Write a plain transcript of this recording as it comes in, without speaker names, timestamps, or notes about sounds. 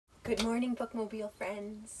Good morning, Bookmobile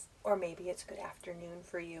friends. Or maybe it's good afternoon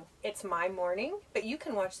for you. It's my morning, but you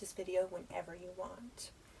can watch this video whenever you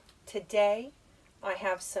want. Today, I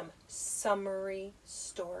have some summery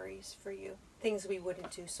stories for you. Things we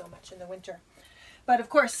wouldn't do so much in the winter. But of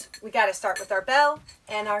course, we got to start with our bell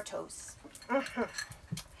and our toes.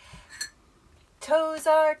 Toes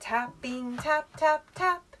are tapping, tap, tap,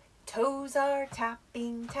 tap. Toes are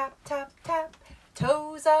tapping, tap, tap, tap.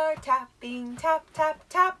 Toes are tapping, tap, tap,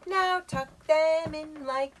 tap. Now tuck them in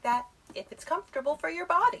like that, if it's comfortable for your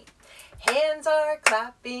body. Hands are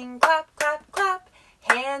clapping, clap, clap, clap.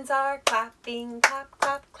 Hands are clapping, clap,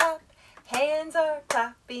 clap, clap. Hands are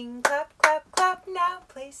clapping, clap, clap, clap. Now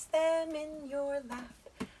place them in your lap.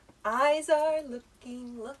 Eyes are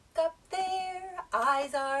looking, look up there.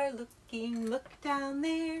 Eyes are looking, look down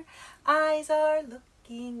there. Eyes are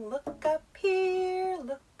looking, look up here,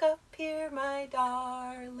 my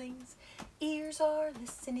darlings. Ears are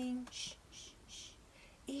listening, shh, shh, shh.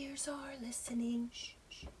 Ears are listening, shh,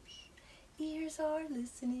 shh, shh. Ears are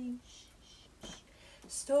listening, shh, shh, shh.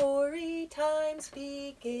 Story time's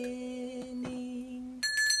beginning.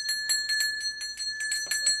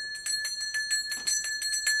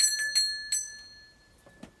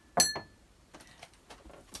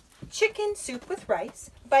 Chicken Soup with Rice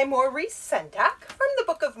by Maurice Sendak from the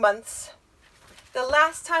Book of Months. The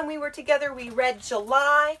last time we were together, we read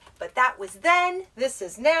July, but that was then. This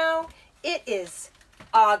is now. It is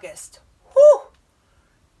August. Whew!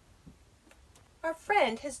 Our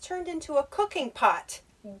friend has turned into a cooking pot.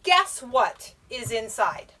 Guess what is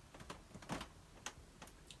inside?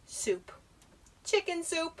 Soup. Chicken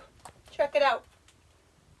soup. Check it out.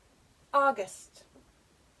 August.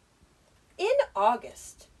 In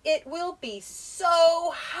August, it will be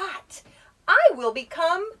so hot. I will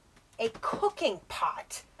become a cooking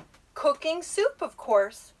pot. Cooking soup, of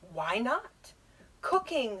course. Why not?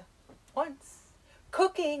 Cooking once.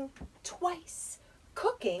 Cooking twice.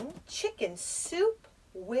 Cooking chicken soup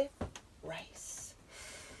with rice.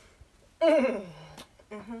 And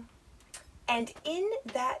in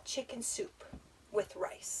that chicken soup with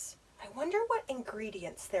rice, I wonder what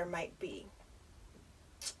ingredients there might be.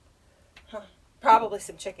 Probably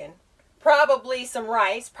some chicken. Probably some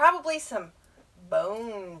rice. Probably some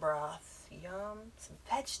bone broth. Yum. Some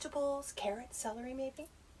vegetables. Carrots, celery maybe.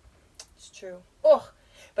 It's true. Oh,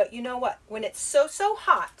 but you know what? When it's so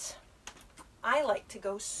hot, I like to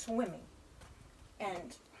go swimming.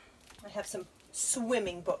 And I have some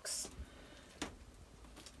swimming books.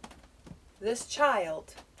 This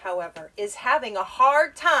child, however, is having a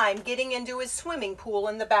hard time getting into his swimming pool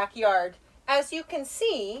in the backyard. As you can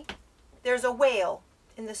see, there's a whale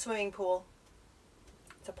in the swimming pool.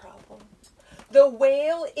 It's a problem. The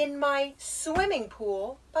Whale in My Swimming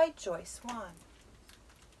Pool by Joyce Swan.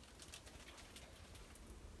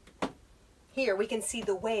 Here we can see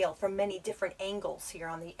the whale from many different angles here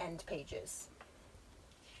on the end pages.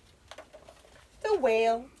 The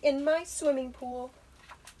whale in my swimming pool.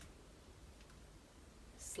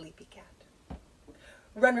 Sleepy cat.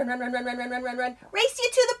 Run, run, run, run, run, run, run, run, run, run. Race you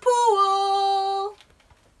to the pool.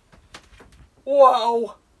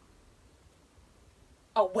 Whoa!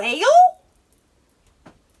 A whale?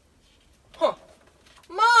 Huh.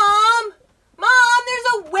 Mom! Mom, there's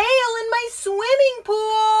a whale in my swimming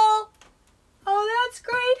pool! Oh, that's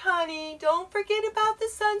great, honey. Don't forget about the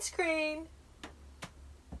sunscreen.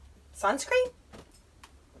 Sunscreen?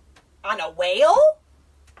 On a whale?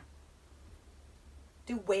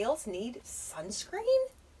 Do whales need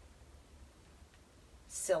sunscreen?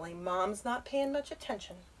 Silly mom's not paying much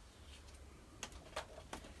attention.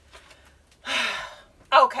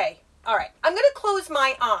 Okay, all right. I'm going to close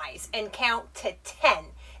my eyes and count to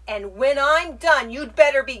 10. And when I'm done, you'd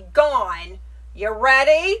better be gone. You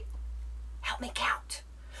ready? Help me count.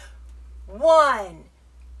 1,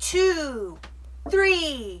 2,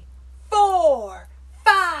 3, 4,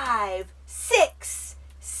 5, 6,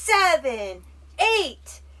 7,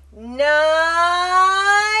 8,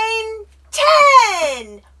 9,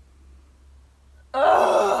 10.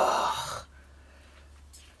 Ugh.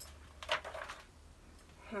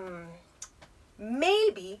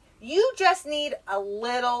 Maybe you just need a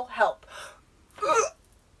little help.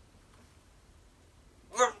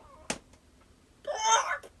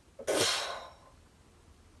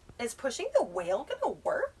 Is pushing the whale gonna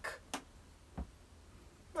work?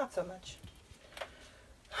 Not so much.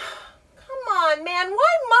 Come on, man.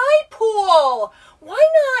 Why my pool? Why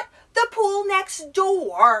not the pool next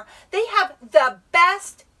door? They have the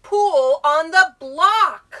best pool on the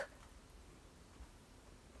block.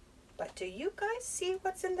 But do you guys see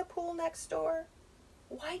what's in the pool next door?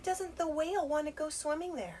 Why doesn't the whale want to go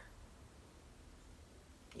swimming there?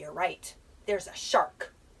 You're right. There's a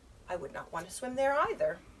shark. I would not want to swim there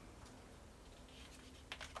either.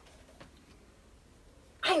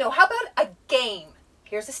 I know. How about a game?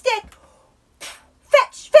 Here's a stick.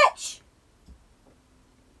 Fetch, fetch.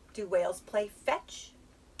 Do whales play fetch?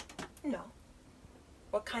 No.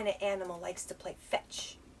 What kind of animal likes to play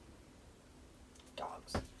fetch?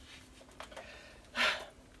 Dogs.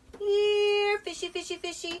 Here, fishy, fishy,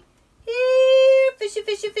 fishy. Here, fishy,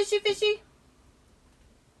 fishy, fishy, fishy.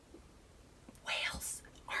 Whales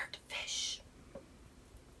aren't fish.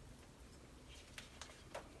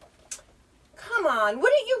 Come on,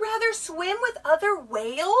 wouldn't you rather swim with other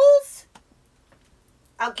whales?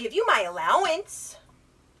 I'll give you my allowance.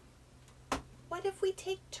 What if we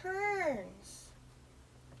take turns?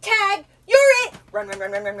 Tag, you're it! Run, run,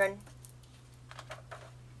 run, run, run, run.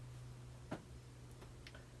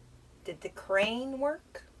 Did the crane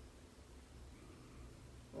work?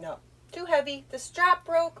 No. Too heavy. The strap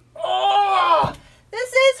broke. Oh! This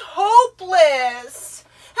is hopeless.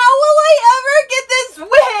 How will I ever get this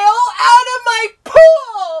whale out of my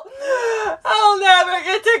pool? I'll never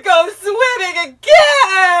get to go swimming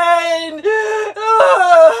again.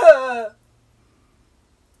 Ugh.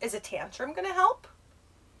 Is a tantrum going to help?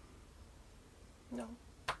 No.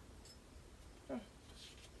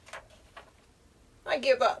 I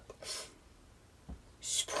give up.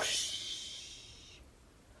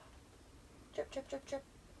 Drip, drip, drip, drip.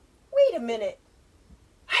 Wait a minute.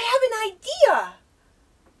 I have an idea.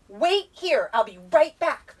 Wait here. I'll be right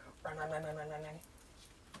back. Run, run, run, run, run, run, run.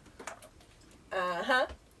 Uh-huh.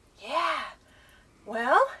 Yeah.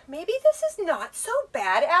 Well, maybe this is not so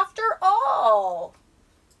bad after all.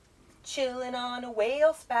 Chillin' on a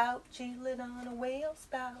whale spout. Chillin' on a whale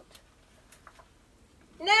spout.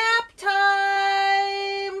 Nap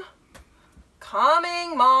time.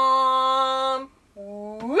 Coming, Mom.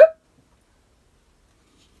 Whoop.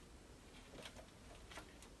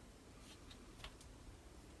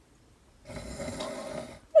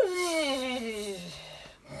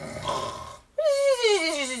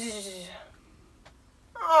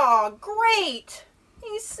 Oh, great.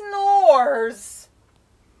 He snores.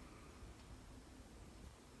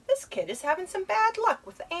 This kid is having some bad luck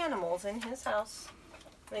with the animals in his house.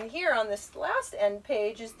 And here on this last end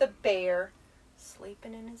page is the bear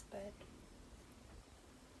sleeping in his bed.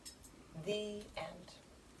 The end.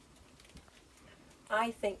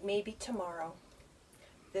 I think maybe tomorrow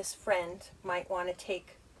this friend might want to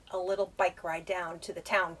take a little bike ride down to the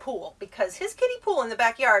town pool because his kiddie pool in the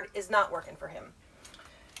backyard is not working for him.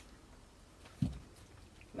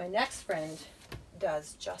 My next friend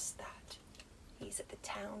does just that. He's at the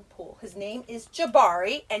town pool. His name is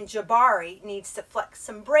Jabari, and Jabari needs to flex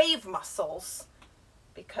some brave muscles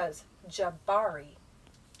because Jabari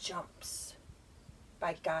Jumps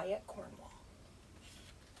by Guy at Cornwall.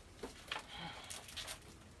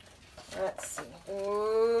 Let's see.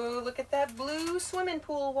 Ooh, look at that blue swimming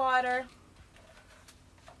pool water.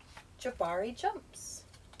 Jabari Jumps.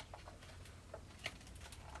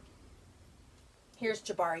 Here's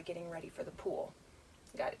Jabari getting ready for the pool.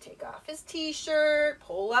 Got to take off his t-shirt,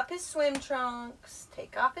 pull up his swim trunks,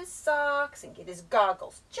 take off his socks, and get his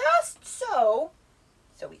goggles. Just so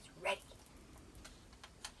he's ready.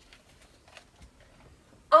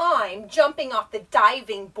 I'm jumping off the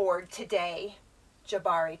diving board today,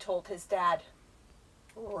 Jabari told his dad.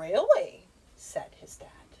 Really? Said his dad.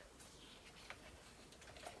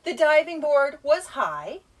 The diving board was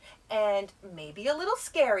high and maybe a little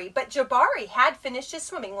scary, but Jabari had finished his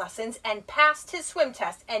swimming lessons and passed his swim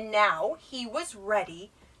test, and now he was ready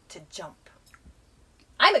to jump.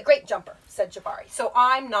 I'm a great jumper, said Jabari, so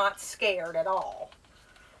I'm not scared at all.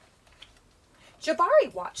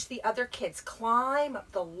 Jabari watched the other kids climb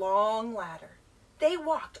up the long ladder. They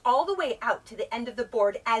walked all the way out to the end of the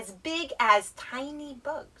board as big as tiny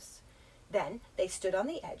bugs. Then they stood on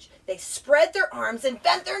the edge. They spread their arms and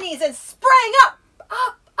bent their knees and sprang up,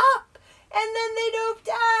 up, up. And then they dove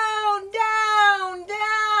down, down,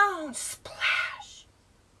 down. Splash.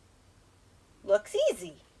 Looks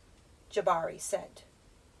easy, Jabari said.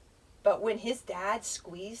 But when his dad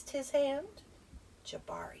squeezed his hand,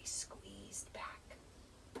 Jabari squeezed back.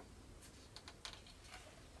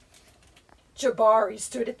 Jabari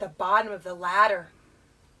stood at the bottom of the ladder.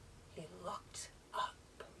 He looked up.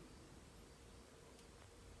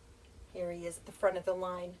 Here he is at the front of the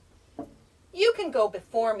line. You can go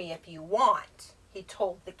before me if you want, he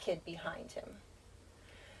told the kid behind him.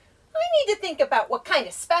 I need to think about what kind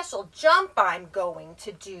of special jump I'm going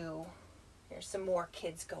to do. Here's some more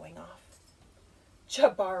kids going off.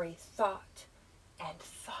 Jabari thought and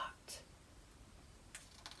thought.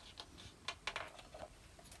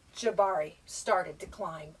 Jabari started to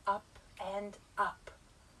climb up and up.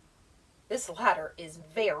 This ladder is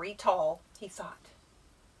very tall, he thought.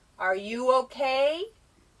 Are you okay?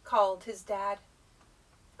 Called his dad.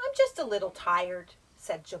 I'm just a little tired,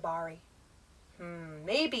 said Jabari.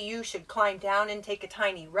 Maybe you should climb down and take a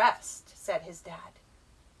tiny rest, said his dad.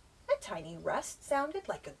 A tiny rest sounded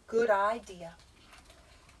like a good idea.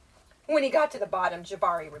 When he got to the bottom,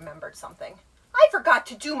 Jabari remembered something. I forgot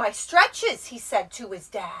to do my stretches, he said to his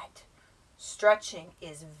dad. Stretching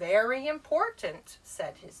is very important,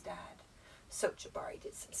 said his dad. So Jabari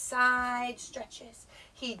did some side stretches.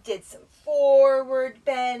 He did some forward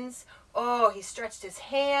bends. Oh, he stretched his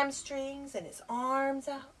hamstrings and his arms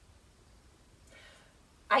out.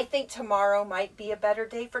 I think tomorrow might be a better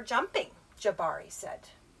day for jumping, Jabari said.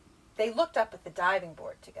 They looked up at the diving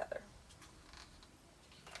board together.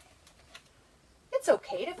 It's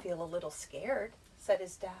okay to feel a little scared, said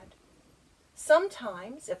his dad.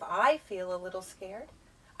 Sometimes, if I feel a little scared,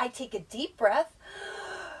 I take a deep breath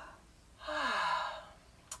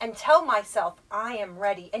and tell myself I am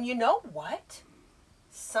ready. And you know what?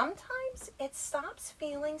 Sometimes it stops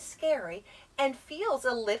feeling scary and feels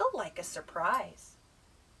a little like a surprise.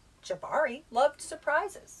 Jabari loved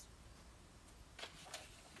surprises.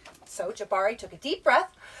 So Jabari took a deep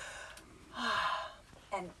breath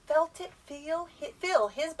and felt it fill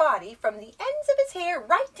his body from the ends of his hair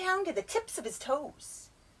right down to the tips of his toes.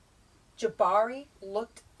 Jabari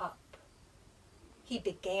looked up. He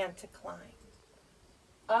began to climb.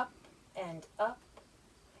 Up and up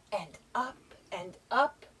and up and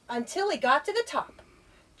up until he got to the top.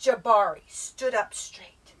 Jabari stood up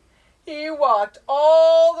straight. He walked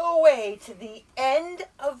all the way to the end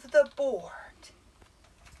of the board.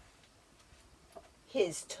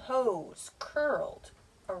 His toes curled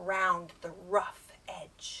around the rough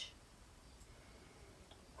edge.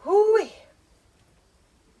 Hooey!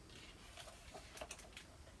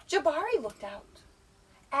 Jabari looked out.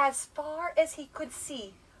 As far as he could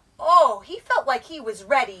see, oh, he felt like he was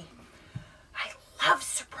ready. I love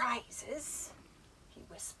surprises, he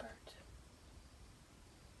whispered.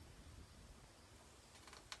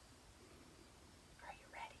 Are you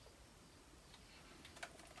ready?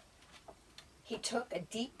 He took a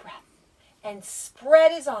deep breath and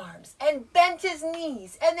spread his arms and bent his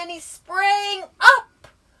knees, and then he sprang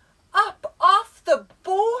up off the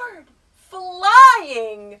board,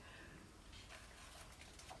 flying.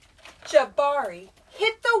 Jabari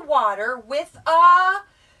hit the water with a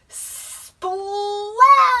splash.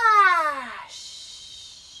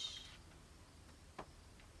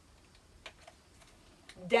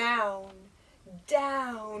 Down,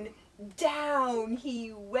 down, down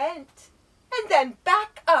he went, and then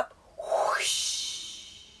back up.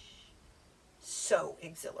 Whoosh! So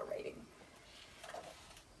exhilarating.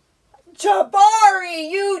 Jabari,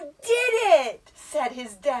 you did it, said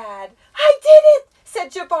his dad. I did it,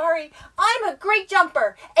 said Jabari. I'm a great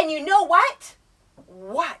jumper. And you know what?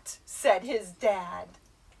 What? Said his dad.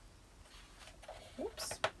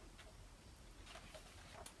 Oops.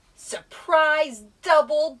 Surprise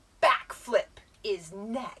double backflip is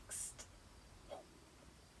next.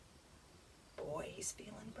 Boy, he's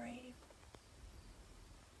feeling brave.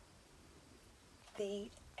 The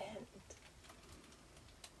end.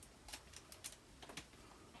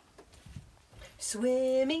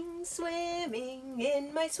 Swimming, swimming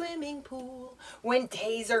in my swimming pool. When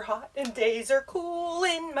days are hot and days are cool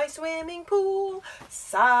in my swimming pool.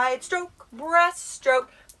 Side stroke, breaststroke,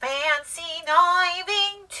 fancy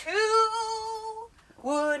diving too.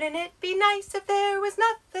 Wouldn't it be nice if there was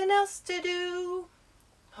nothing else to do?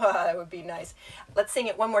 Oh, that would be nice. Let's sing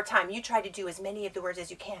it one more time. You try to do as many of the words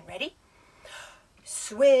as you can. Ready?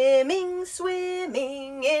 Swimming,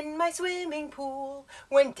 swimming in my swimming pool.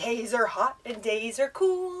 When days are hot and days are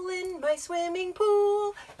cool in my swimming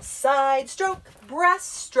pool. Side stroke,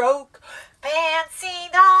 breaststroke, fancy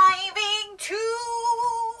diving too.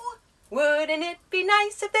 Wouldn't it be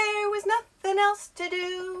nice if there was nothing else to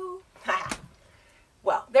do?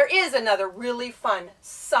 Well, there is another really fun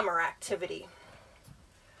summer activity.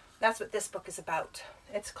 That's what this book is about.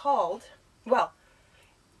 It's called, well,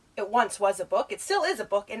 it once was a book. It still is a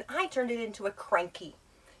book, and I turned it into a cranky.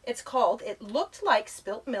 It's called It Looked Like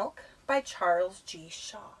Spilt Milk by Charles G.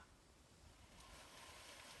 Shaw.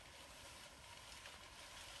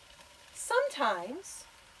 Sometimes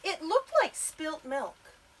it looked like spilt milk,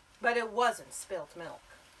 but it wasn't spilt milk.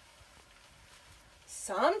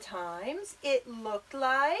 Sometimes it looked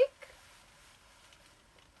like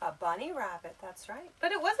a bunny rabbit, that's right,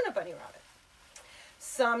 but it wasn't a bunny rabbit.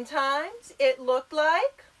 Sometimes it looked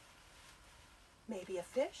like maybe a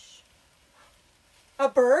fish, a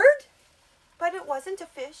bird, but it wasn't a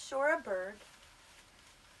fish or a bird.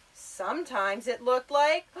 Sometimes it looked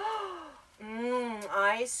like,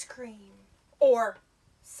 ice cream. Or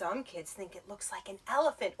some kids think it looks like an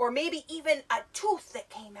elephant, or maybe even a tooth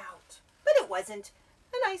that came out. But it wasn't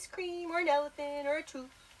an ice cream or an elephant or a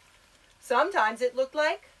tooth. Sometimes it looked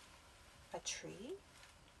like a tree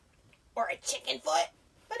or a chicken foot,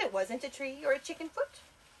 but it wasn't a tree or a chicken foot.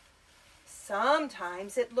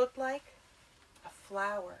 Sometimes it looked like a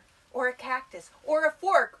flower or a cactus or a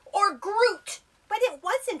fork or Groot, but it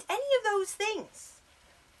wasn't any of those things.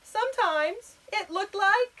 Sometimes it looked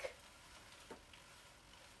like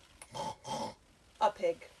a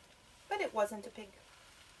pig, but it wasn't a pig.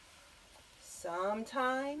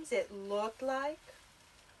 Sometimes it looked like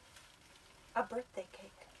a birthday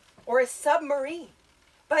cake or a submarine,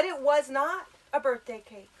 but it was not a birthday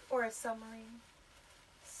cake or a submarine.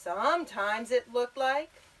 Sometimes it looked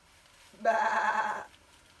like a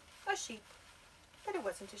sheep, but it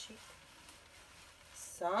wasn't a sheep.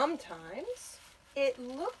 Sometimes it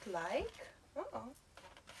looked like,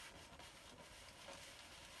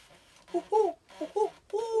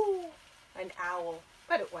 an owl,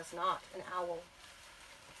 but it was not an owl.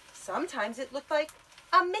 Sometimes it looked like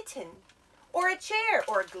a mitten or a chair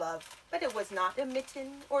or a glove, but it was not a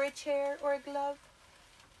mitten or a chair or a glove.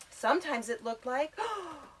 Sometimes it looked like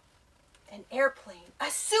an airplane, a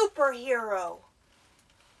superhero,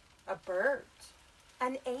 a bird,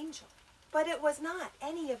 an angel, but it was not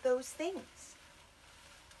any of those things.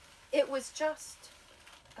 It was just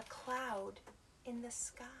a cloud in the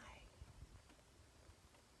sky.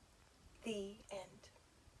 The end.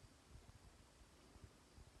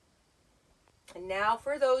 And now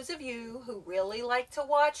for those of you who really like to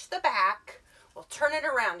watch the back, we'll turn it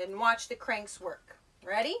around and watch the cranks work.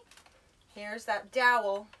 Ready? Here's that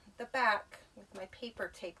dowel at the back with my paper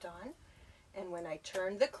taped on. And when I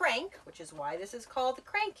turn the crank, which is why this is called the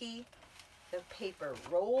cranky, the paper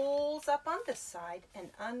rolls up on this side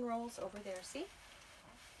and unrolls over there. See?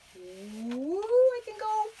 Ooh, I can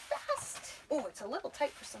go fast. Oh, it's a little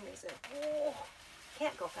tight for some reason. Oh,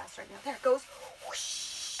 can't go fast right now. There it goes. Whoosh.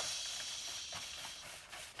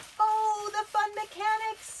 Oh, the fun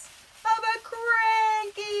mechanics of a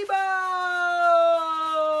cranky box.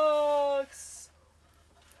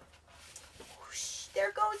 Whoosh.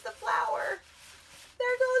 There goes the flower.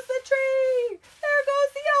 There goes the tree. There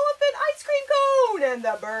goes the elephant ice cream cone and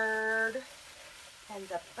the bird and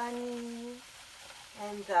the bunny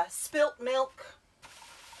and the spilt milk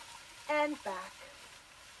and back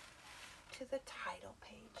to the title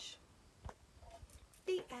page.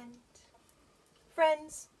 The end.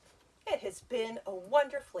 Friends, it has been a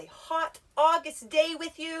wonderfully hot August day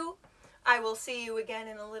with you. I will see you again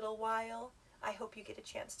in a little while. I hope you get a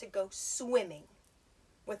chance to go swimming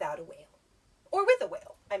without a whale. Or with a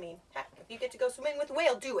whale. I mean, heck, if you get to go swimming with a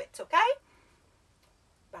whale, do it, okay?